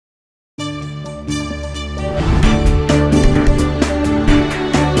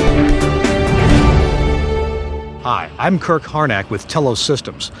Hi, I'm Kirk Harnack with Telos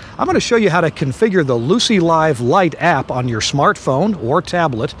Systems. I'm going to show you how to configure the LUCI Live Lite app on your smartphone or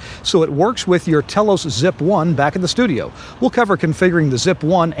tablet so it works with your Telos Zip 1 back in the studio. We'll cover configuring the Zip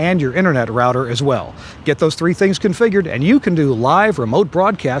 1 and your internet router as well. Get those three things configured and you can do live remote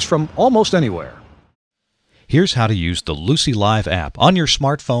broadcasts from almost anywhere. Here's how to use the LUCI Live app on your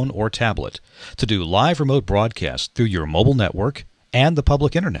smartphone or tablet to do live remote broadcasts through your mobile network and the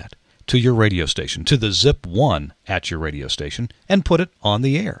public internet to your radio station, to the Zip 1 at your radio station, and put it on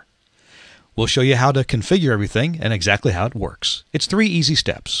the air. We'll show you how to configure everything and exactly how it works. It's 3 easy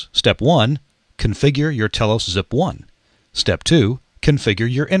steps. Step 1, configure your Telos Zip 1. Step 2, configure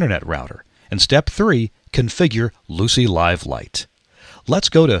your internet router. And Step 3, configure LUCI Live Lite. Let's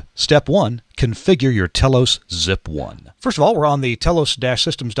go to Step 1, configure your Telos Zip 1. First of all, we're on the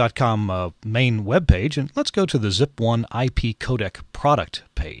telos-systems.com main webpage, and let's go to the Zip 1 IP codec product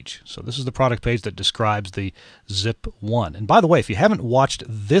page. So this is the product page that describes the Zip 1. And by the way, if you haven't watched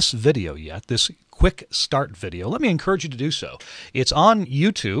this video yet, this quick start video, let me encourage you to do so. It's on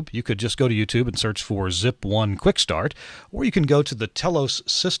YouTube. You could just go to YouTube and search for Zip 1 Quick Start, or you can go to the Telos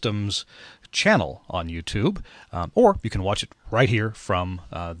Systems channel on YouTube, or you can watch it right here from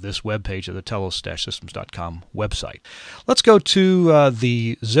this webpage of the telos-systems.com website. Let's go to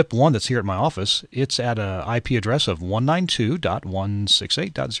the Zip 1 that's here at my office. It's at an IP address of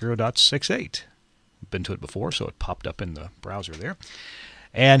 192.168.0.68. Been to it before, so it popped up in the browser there.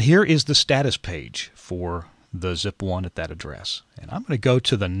 And here is the status page for the Zip 1 at that address. And I'm going to go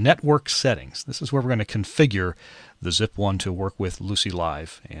to the network settings. This is where we're going to configure the Zip 1 to work with LUCI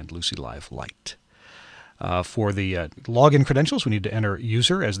Live and LUCI Live Lite. For the login credentials, we need to enter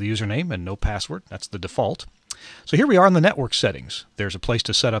user as the username and no password. That's the default. So here we are in the network settings. There's a place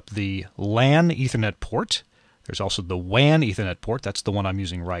to set up the LAN Ethernet port. There's also the WAN Ethernet port. That's the one I'm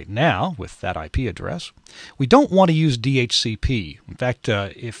using right now with that IP address. We don't want to use DHCP. In fact,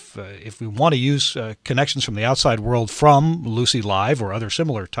 if we want to use connections from the outside world from LUCI Live or other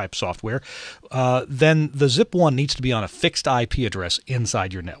similar type software, then the Zip 1 needs to be on a fixed IP address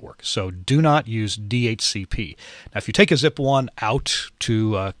inside your network. So do not use DHCP. Now, if you take a Zip 1 out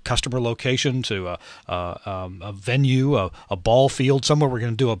to a customer location, to a venue, a ball field, somewhere we're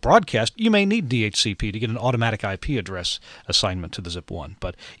going to do a broadcast, you may need DHCP to get an automatic IP address assignment to the Zip 1.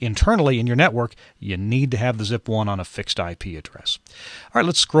 But internally in your network, you need to have the Zip 1 on a fixed IP address. All right,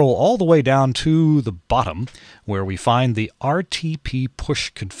 let's scroll all the way down to the bottom where we find the RTP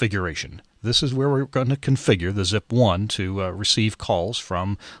push configuration. This is where we're going to configure the Zip 1 to receive calls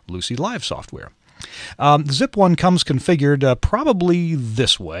from LUCI Live software. The Zip 1 comes configured probably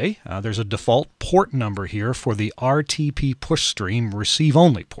this way. There's a default port number here for the RTP push stream receive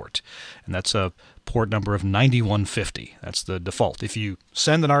only port, and that's a port number of 9150. That's the default. If you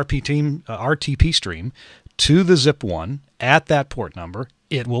send an RTP stream to the Zip 1 at that port number,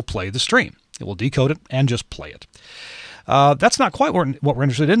 it will play the stream. It will decode it and just play it. That's not quite what we're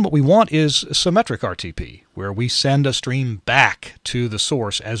interested in. What we want is symmetric RTP, where we send a stream back to the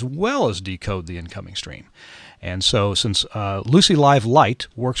source as well as decode the incoming stream. And so since LUCI Live Lite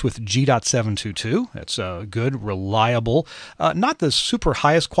works with G.722, it's a good, reliable, not the super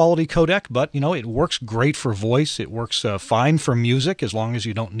highest quality codec, but it works great for voice. It works fine for music as long as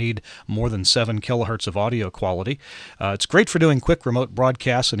you don't need more than 7 kilohertz of audio quality. It's great for doing quick remote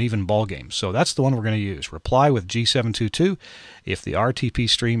broadcasts and even ball games. So that's the one we're going to use. Reply with G722 if the RTP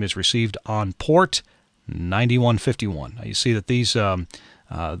stream is received on port 9151. Now you see that these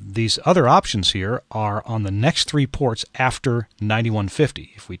other options here are on the next 3 ports after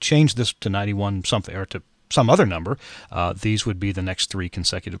 9150. If we change this to 91 something or to some other number, these would be the next 3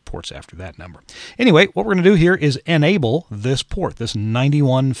 consecutive ports after that number. Anyway, what we're going to do here is enable this port, this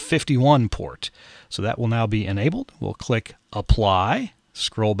 9151 port. So that will now be enabled. We'll click Apply.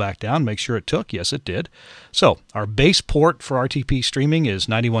 Scroll back down, make sure it took. Yes, it did. So our base port for RTP streaming is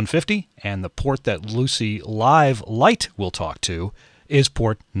 9150, and the port that LUCI Live Lite will talk to is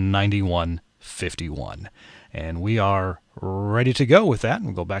port 9151. And we are ready to go with that.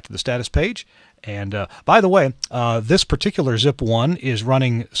 We'll go back to the status page. And by the way, this particular Zip 1 is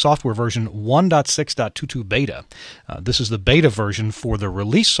running software version 1.6.22 beta. This is the beta version for the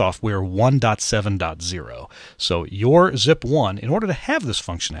release software 1.7.0. So your Zip 1, in order to have this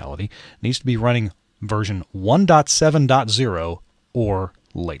functionality, needs to be running version 1.7.0 or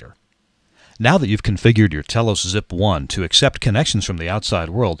later. Now that you've configured your Telos Zip 1 to accept connections from the outside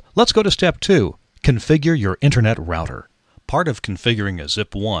world, let's go to Step 2, configure your internet router. Part of configuring a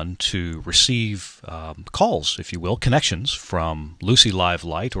Zip 1 to receive calls, if you will, connections from LUCI Live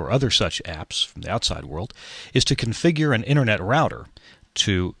Lite or other such apps from the outside world, is to configure an internet router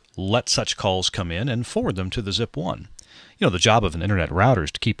to let such calls come in and forward them to the Zip1. You know, the job of an internet router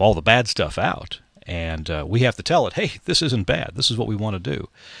is to keep all the bad stuff out, and we have to tell it, hey, this isn't bad. This is what we want to do.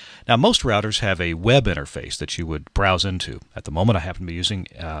 Now, most routers have a web interface that you would browse into. At the moment, I happen to be using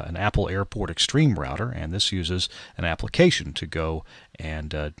an Apple Airport Extreme router, and this uses an application to go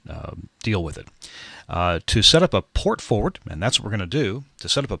and deal with it. To set up a port forward, and that's what we're going to do, to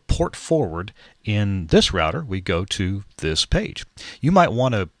set up a port forward in this router, we go to this page. You might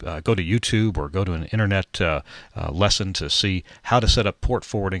want to go to YouTube or go to an internet lesson to see how to set up port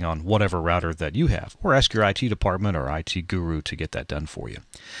forwarding on whatever router that you have, or ask your IT department or IT guru to get that done for you.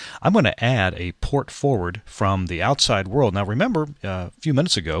 I'm going to add a port forward from the outside world. Now remember, a few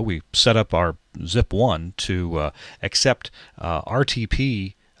minutes ago we set up our Zip1 to accept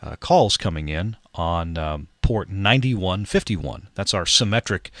RTP calls coming in on port 9151. That's our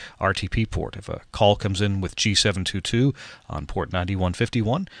symmetric RTP port. If a call comes in with G722 on port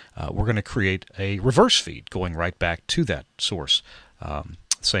 9151, we're going to create a reverse feed going right back to that source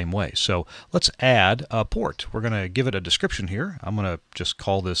same way. So let's add a port. We're going to give it a description here. I'm going to just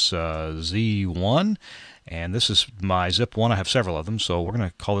call this Z1. And this is my Zip1. I have several of them, so we're going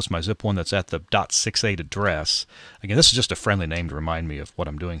to call this my Zip1 that's at the .68 address. Again, this is just a friendly name to remind me of what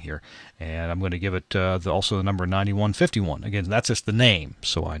I'm doing here. And I'm going to give it also the number 9151. Again, that's just the name,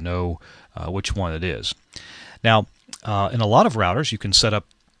 so I know which one it is. Now, in a lot of routers, you can set up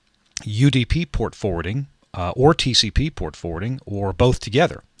UDP port forwarding or TCP port forwarding, or both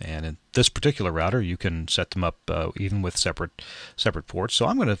together. And in this particular router, you can set them up even with separate ports. So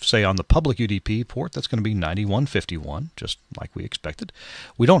I'm going to say on the public UDP port, that's going to be 9151, just like we expected.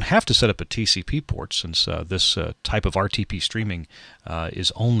 We don't have to set up a TCP port, since this type of RTP streaming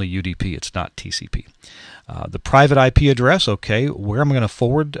is only UDP. It's not TCP. The private IP address, okay, where am I going to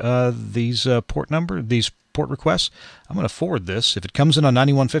forward these port requests? I'm going to forward this. If it comes in on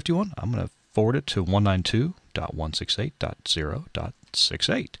 9151, I'm going to forward it to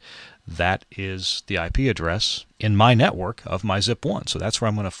 192.168.0.68. That is the IP address in my network of my Zip1. So that's where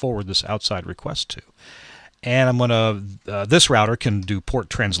I'm going to forward this outside request to. And I'm going to, this router can do port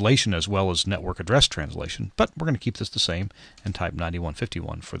translation as well as network address translation, but we're going to keep this the same and type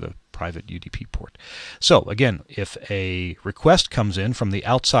 9151 for the private UDP port. So again, if a request comes in from the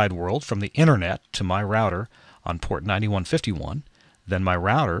outside world, from the internet to my router on port 9151, then my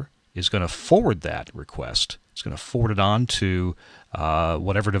router is going to forward that request. It's going to forward it on to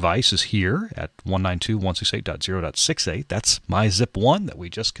whatever device is here at 192.168.0.68. That's my Zip1 that we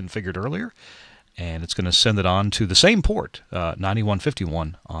just configured earlier. And it's going to send it on to the same port,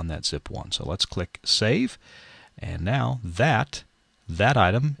 9151, on that Zip1. So let's click Save. And now that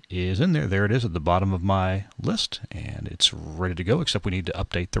item is in there. There it is at the bottom of my list. And it's ready to go, except we need to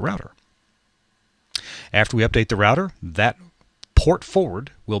update the router. After we update the router, that port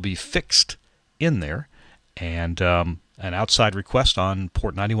forward will be fixed in there, and an outside request on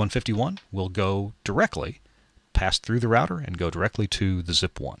port 9151 will go directly, pass through the router, and go directly to the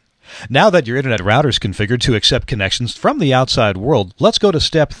Zip1. Now that your internet router is configured to accept connections from the outside world, let's go to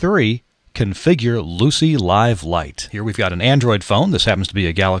step 3, configure LUCI Live Lite. Here we've got an Android phone. This happens to be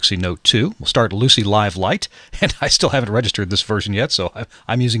a Galaxy Note 2. We'll start LUCI Live Lite, and I still haven't registered this version yet, so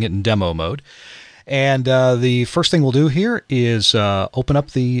I'm using it in demo mode. And the first thing we'll do here is open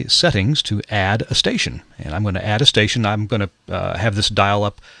up the settings to add a station. And I'm going to add a station. I'm going to have this dial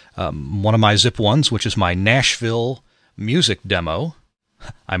up one of my Zip1s, which is my Nashville music demo.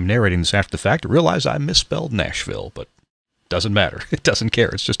 I'm narrating this after the fact. I realize I misspelled Nashville, but doesn't matter. It doesn't care.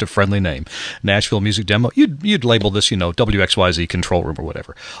 It's just a friendly name. Nashville music demo. You'd label this, you know, WXYZ control room or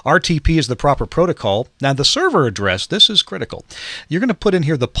whatever. RTP is the proper protocol. Now the server address, this is critical. You're going to put in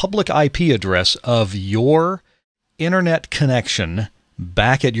here the public IP address of your internet connection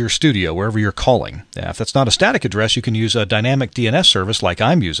back at your studio, wherever you're calling. Now, if that's not a static address, you can use a dynamic DNS service like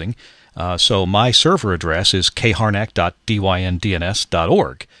I'm using. So my server address is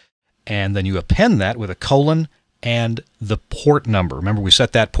kharnack.dyndns.org. And then you append that with a colon and the port number. Remember, we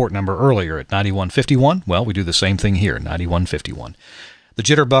set that port number earlier at 9151. Well, we do the same thing here, 9151. The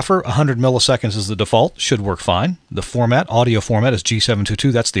jitter buffer, 100 milliseconds is the default. Should work fine. The format, audio format, is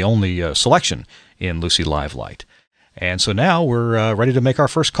G722. That's the only selection in LUCI Live Lite. And so now we're ready to make our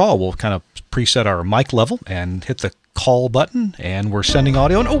first call. We'll kind of preset our mic level and hit the call button, and we're sending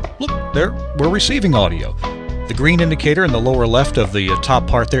audio. And oh, look, there, we're receiving audio. The green indicator in the lower left of the top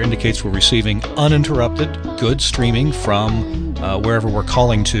part there indicates we're receiving uninterrupted, good streaming from wherever we're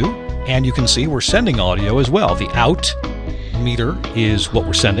calling to. And you can see we're sending audio as well. The out meter is what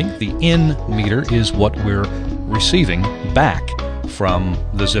we're sending. The in meter is what we're receiving back from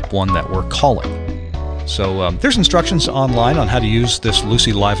the Zip1 that we're calling. So there's instructions online on how to use this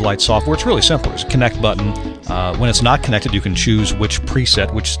LUCI Live Lite software. It's really simple. There's a connect button. When it's not connected, you can choose which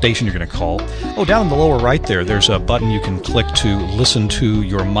preset, which station you're going to call. Oh, down in the lower right there's a button you can click to listen to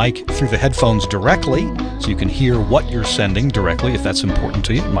your mic through the headphones directly, so you can hear what you're sending directly, if that's important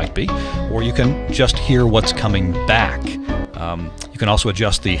to you. It might be. Or you can just hear what's coming back. You can also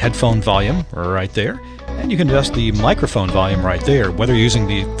adjust the headphone volume right there. And you can adjust the microphone volume right there. Whether you're using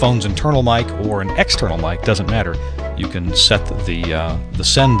the phone's internal mic or an external mic, doesn't matter. You can set the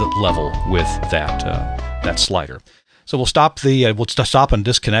send level with that slider. So we'll stop and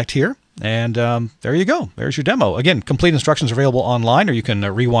disconnect here, and there you go. There's your demo. Again, complete instructions are available online, or you can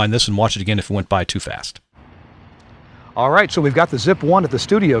rewind this and watch it again if it went by too fast. All right, so we've got the Zip 1 at the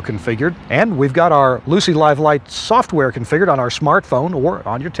studio configured, and we've got our LUCI Live Lite software configured on our smartphone or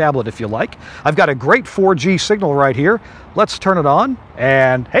on your tablet if you like. I've got a great 4G signal right here. Let's turn it on,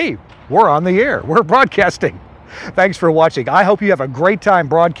 and hey, we're on the air. We're broadcasting. Thanks for watching. I hope you have a great time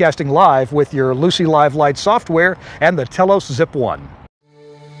broadcasting live with your LUCI Live Lite software and the Telos Zip 1.